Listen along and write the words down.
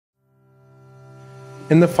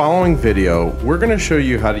In the following video, we're going to show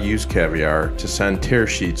you how to use Kavyar to send tear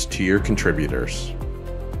sheets to your contributors.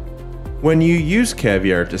 When you use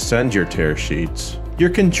Kavyar to send your tear sheets, your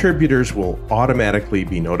contributors will automatically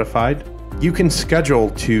be notified. You can schedule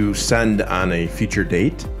to send on a future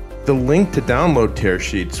date. The link to download tear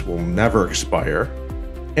sheets will never expire.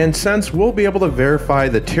 And since we'll be able to verify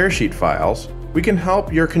the tear sheet files, we can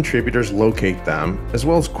help your contributors locate them, as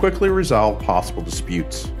well as quickly resolve possible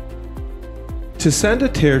disputes. To send a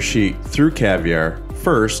tear sheet through Kavyar,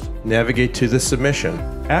 first navigate to the submission.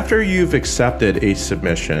 After you've accepted a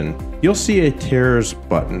submission, you'll see a tears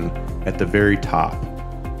button at the very top.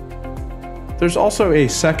 There's also a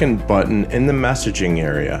second button in the messaging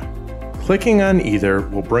area. Clicking on either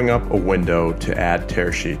will bring up a window to add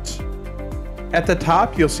tear sheets. At the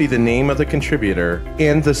top, you'll see the name of the contributor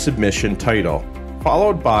and the submission title,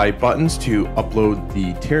 followed by buttons to upload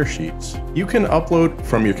the tear sheets. You can upload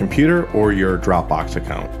from your computer or your Dropbox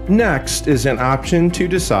account. Next is an option to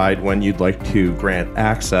decide when you'd like to grant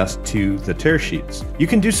access to the tear sheets. You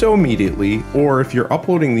can do so immediately, or if you're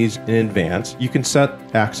uploading these in advance, you can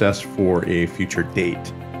set access for a future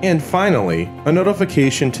date. And finally, a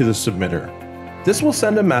notification to the submitter. This will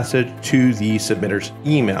send a message to the submitter's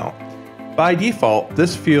email. By default,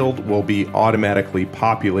 this field will be automatically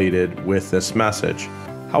populated with this message.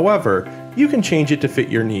 However, you can change it to fit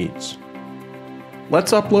your needs.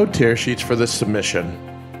 Let's upload tear sheets for this submission.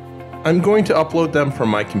 I'm going to upload them from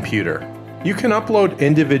my computer. You can upload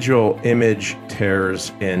individual image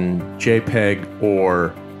tears in JPEG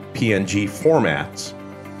or PNG formats.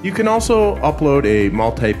 You can also upload a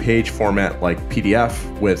multi-page format like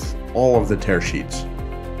PDF with all of the tear sheets.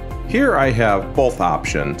 Here I have both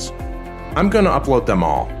options. I'm going to upload them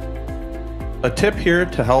all. A tip here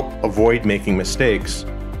to help avoid making mistakes: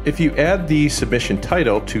 if you add the submission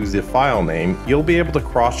title to the file name, you'll be able to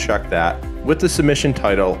cross-check that with the submission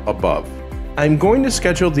title above. I'm going to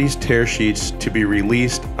schedule these tear sheets to be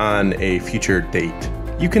released on a future date.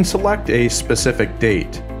 You can select a specific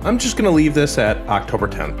date. I'm just going to leave this at October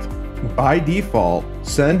 10th. By default,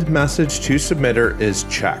 send message to submitter is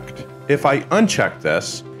checked. If I uncheck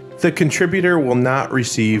this, the contributor will not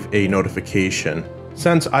receive a notification.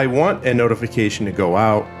 Since I want a notification to go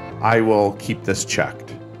out, I will keep this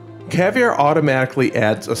checked. Kavyar automatically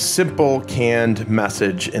adds a simple canned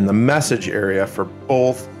message in the message area for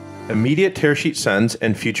both immediate tear sheet sends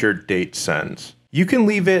and future date sends. You can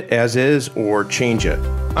leave it as is or change it.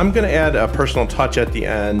 I'm going to add a personal touch at the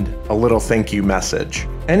end, a little thank you message.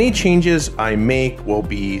 Any changes I make will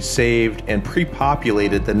be saved and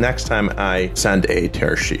pre-populated the next time I send a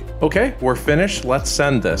tear sheet. Okay, we're finished. Let's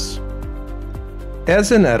send this.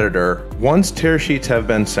 As an editor, once tear sheets have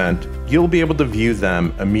been sent, you'll be able to view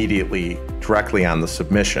them immediately directly on the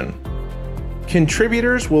submission.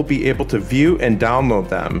 Contributors will be able to view and download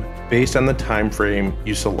them based on the time frame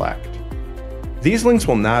you select. These links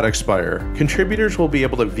will not expire. Contributors will be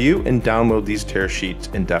able to view and download these tear sheets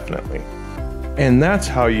indefinitely. And that's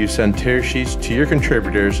how you send tear sheets to your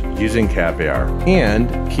contributors using Kavyar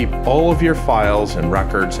and keep all of your files and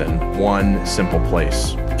records in one simple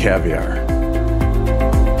place: Kavyar.